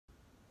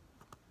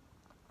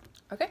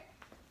Okay,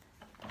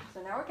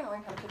 so now we're going to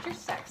learn how to put your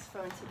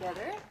saxophone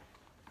together.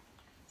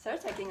 So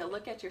taking a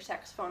look at your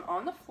saxophone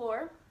on the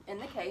floor in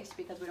the case,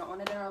 because we don't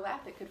want it in our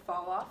lap, it could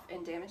fall off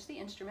and damage the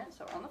instrument,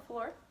 so on the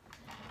floor.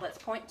 Let's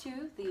point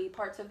to the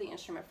parts of the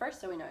instrument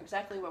first so we know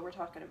exactly what we're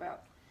talking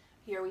about.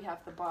 Here we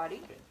have the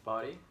body, Okay,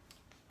 body,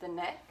 the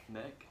neck,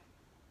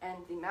 and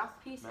the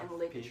mouthpiece and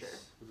ligature.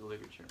 With the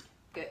ligature.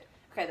 Good.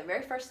 Okay, the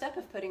very first step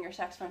of putting your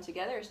saxophone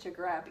together is to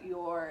grab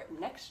your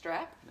neck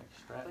strap,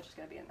 which is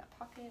going to be in that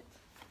pocket.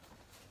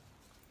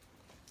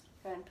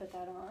 Go ahead and put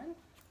that on.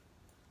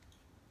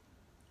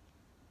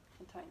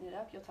 And tighten it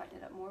up. You'll tighten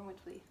it up more once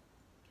we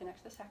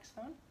connect the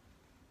saxophone.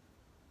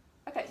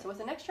 Okay, so with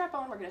the neck strap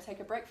on, we're going to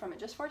take a break from it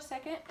just for a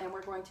second, and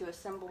we're going to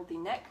assemble the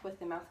neck with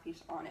the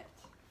mouthpiece on it.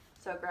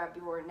 So grab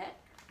your neck.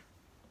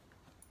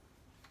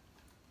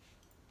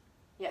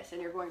 Yes,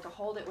 and you're going to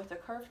hold it with the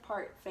curved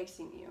part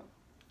facing you.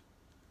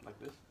 Like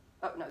this?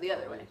 Oh, no, the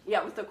other way.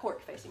 Yeah, with the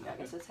cork facing you, I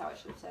guess that's how I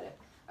should have said it.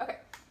 Okay,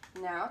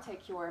 now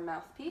take your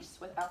mouthpiece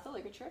without the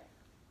ligature.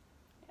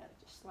 Yeah,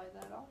 just slide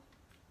that off.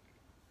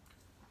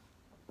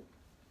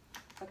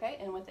 Okay,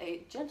 and with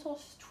a gentle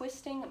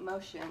twisting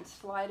motion,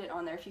 slide it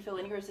on there. If you feel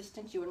any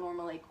resistance, you would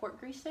normally cork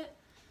grease it,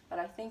 but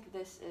I think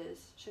this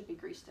should be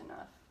greased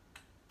enough.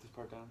 This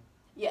part down?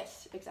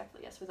 Yes,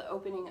 exactly, yes, with the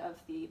opening of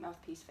the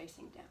mouthpiece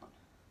facing down.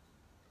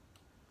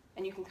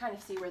 And you can kind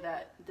of see where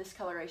that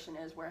discoloration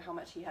is, where how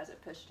much he has it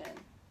pushed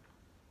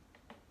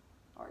in.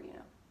 Or, you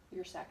know,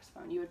 your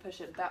saxophone. You would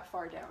push it that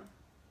far down.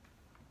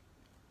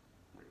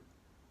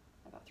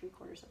 About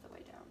 3/4 of the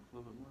way down. A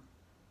little bit more?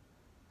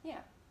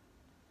 Yeah.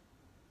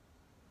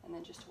 And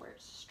then just to where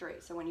it's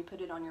straight. So when you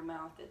put it on your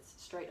mouth,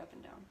 it's straight up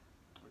and down.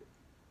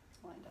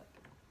 It's lined up.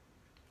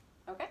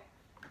 Okay,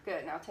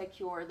 good. Now take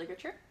your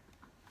ligature.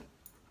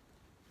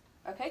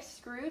 Okay,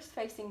 screws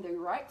facing the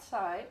right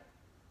side.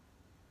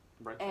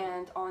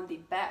 And on the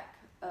back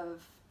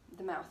of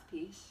the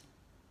mouthpiece.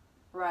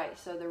 Right,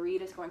 so the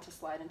reed is going to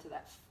slide into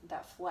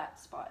that flat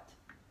spot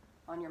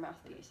on your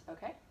mouthpiece,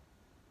 okay?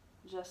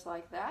 Just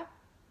like that.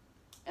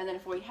 And then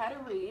if we had a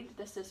reed,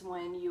 this is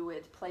when you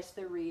would place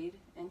the reed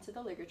into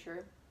the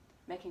ligature,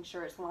 making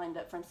sure it's lined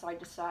up from side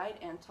to side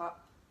and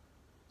top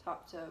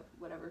to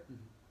whatever.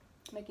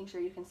 Making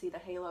sure you can see the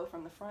halo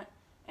from the front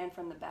and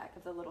from the back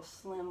of the little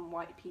slim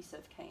white piece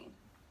of cane.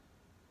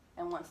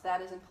 And once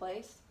that is in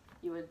place,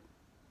 you would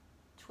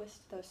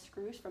twist those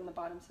screws from the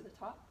bottom to the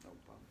top.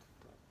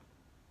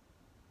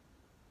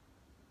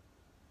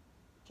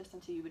 Just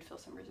until you would feel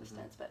some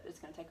resistance, but it's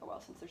going to take a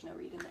while since there's no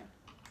reed in there.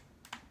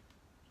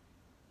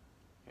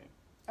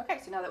 Okay,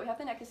 so now that we have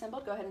the neck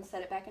assembled, go ahead and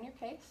set it back in your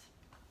case.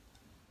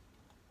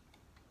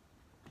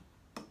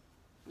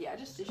 Yeah,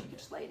 you could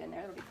just lay it in there,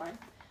 that'll be fine.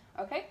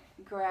 Okay,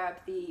 grab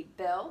the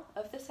bell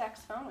of the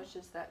saxophone, which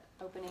is that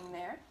opening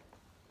there,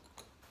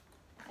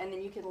 and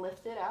then you can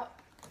lift it out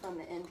from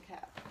the end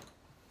cap,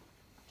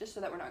 just so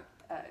that we're not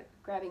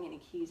grabbing any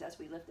keys as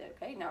we lift it,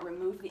 okay? Now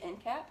remove the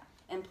end cap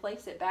and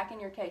place it back in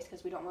your case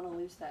because we don't want to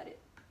lose that. It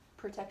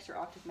protects your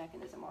octave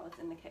mechanism while it's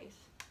in the case.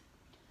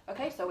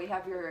 Okay, so we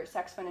have your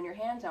saxophone in your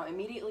hands. Now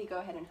immediately go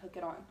ahead and hook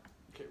it on.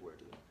 Okay, where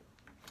did it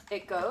go?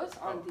 It goes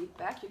on the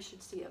back. You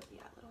should see a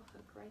little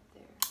hook right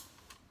there.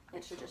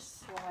 It should just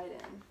slide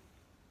in.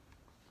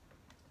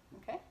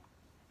 Okay?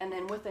 And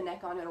then with the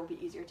neck on, it'll be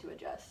easier to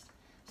adjust.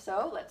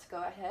 So let's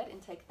go ahead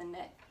and take the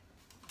neck.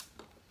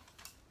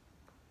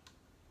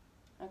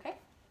 Okay?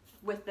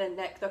 With the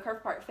neck, the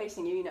curved part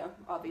facing you,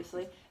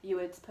 obviously, you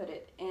would put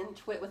it in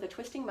with a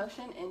twisting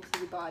motion into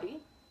the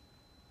body.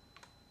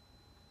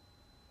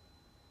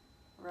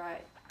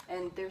 Right,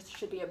 and there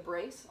should be a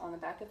brace on the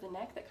back of the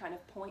neck that kind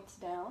of points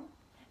down,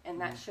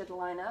 and that should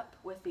line up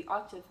with the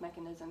octave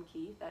mechanism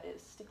key that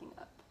is sticking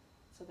up.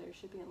 So there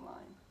should be in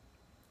line.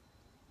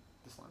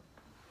 This line?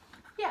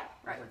 Yeah,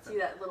 right. See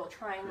that little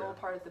triangle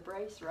part of the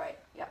brace? Right,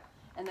 yeah.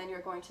 And then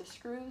you're going to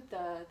screw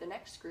the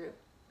neck screw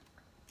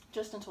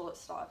just until it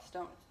stops.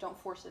 Don't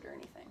force it or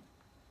anything.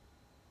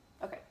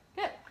 Okay,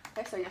 good.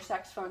 Okay, so your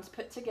saxophone's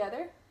put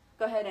together.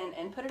 Go ahead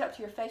and put it up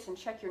to your face and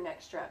check your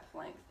neck strap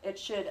length. It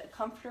should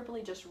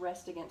comfortably just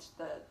rest against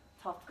the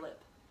top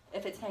lip.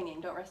 If it's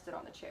hanging, don't rest it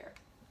on the chair.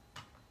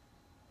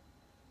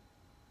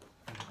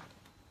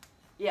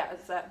 Yeah,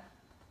 does that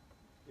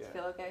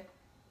feel okay?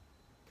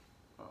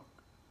 Oh.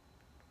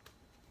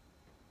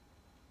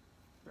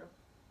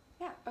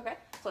 Yeah, okay.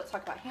 So let's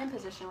talk about hand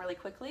position really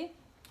quickly.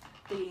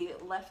 The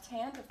left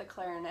hand of the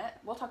clarinet,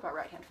 we'll talk about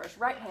right hand first.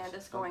 Right hand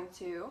is going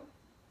to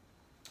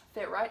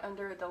fit right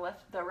under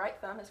the right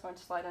thumb is going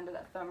to slide under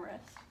that thumb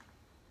wrist.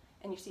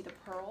 And you see the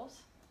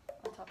pearls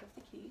on top of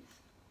the keys.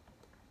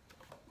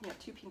 You have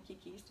 2 pinky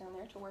keys down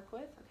there to work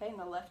with, okay, in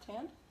the left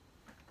hand.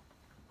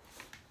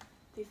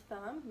 The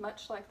thumb,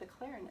 much like the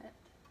clarinet,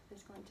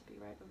 is going to be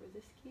right over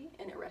this key,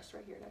 and it rests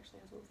right here. It actually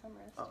has a little thumb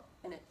rest.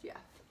 And it's,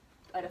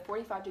 at a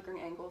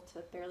 45-degree angle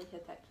to barely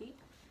hit that key.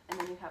 And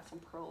then you have some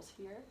pearls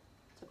here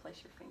to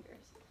place your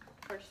fingers.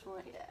 First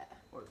one,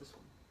 Or this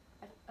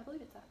one? I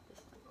believe it's this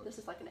one. Okay. This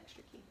is like an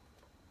extra key.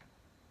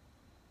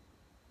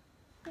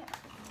 Yeah.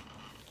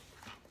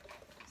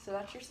 So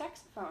that's your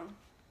saxophone.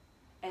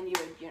 and you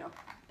would,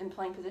 in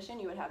playing position,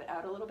 you would have it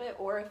out a little bit.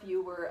 Or if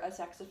you were a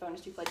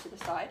saxophonist who played to the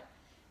side,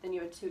 then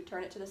you would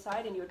turn it to the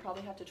side, and you would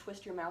probably have to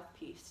twist your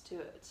mouthpiece to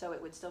it so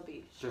it would still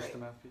be straight. Just the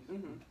mouthpiece?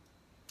 Mm-hmm.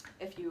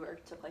 If you were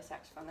to play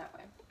saxophone that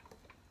way.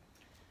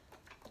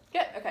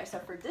 Good. Okay, so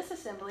for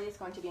disassembly, it's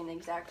going to be in the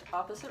exact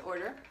opposite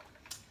order.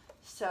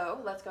 So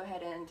let's go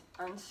ahead and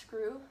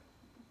unscrew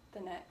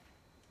the neck.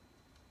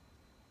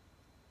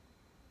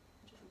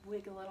 Just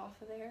wiggle it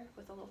off of there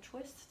with a little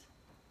twist.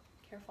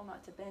 Careful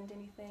not to bend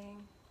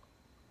anything.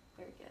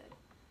 Very good.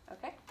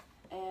 Okay,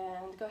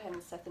 and go ahead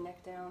and set the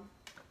neck down.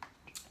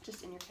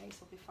 Just in your case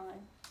will be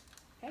fine.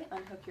 Okay,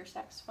 unhook your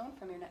saxophone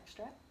from your neck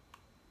strap.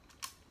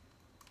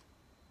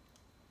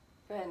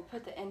 Go ahead and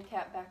put the end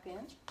cap back in.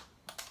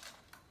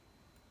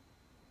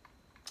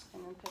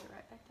 And then put it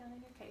right back down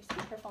in your case.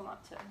 Be careful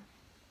not to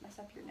mess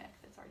up your neck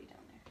that's already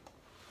down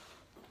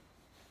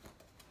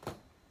there.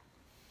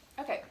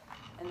 Okay,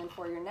 and then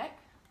for your neck,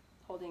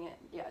 holding it,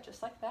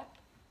 just like that.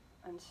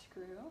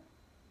 Unscrew.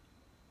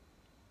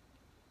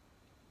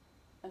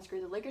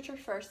 Unscrew the ligature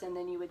first, and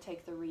then you would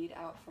take the reed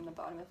out from the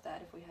bottom of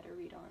that if we had a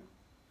reed on.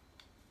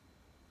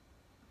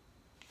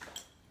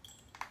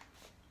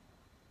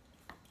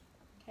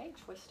 Okay,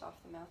 twist off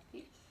the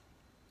mouthpiece.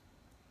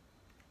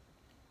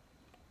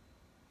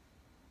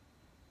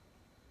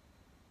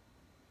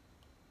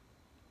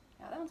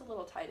 Now that one's a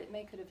little tight. It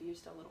could have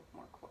used a little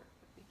more cord,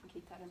 but we can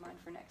keep that in mind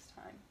for next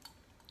time.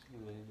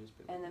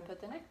 And then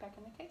put the neck back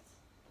in the case.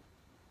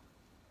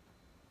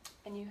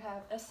 And you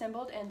have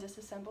assembled and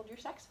disassembled your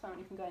saxophone.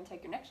 You can go ahead and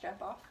take your neck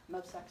strap off.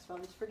 Most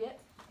saxophonists forget.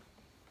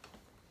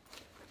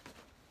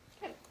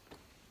 Okay,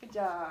 good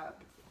job.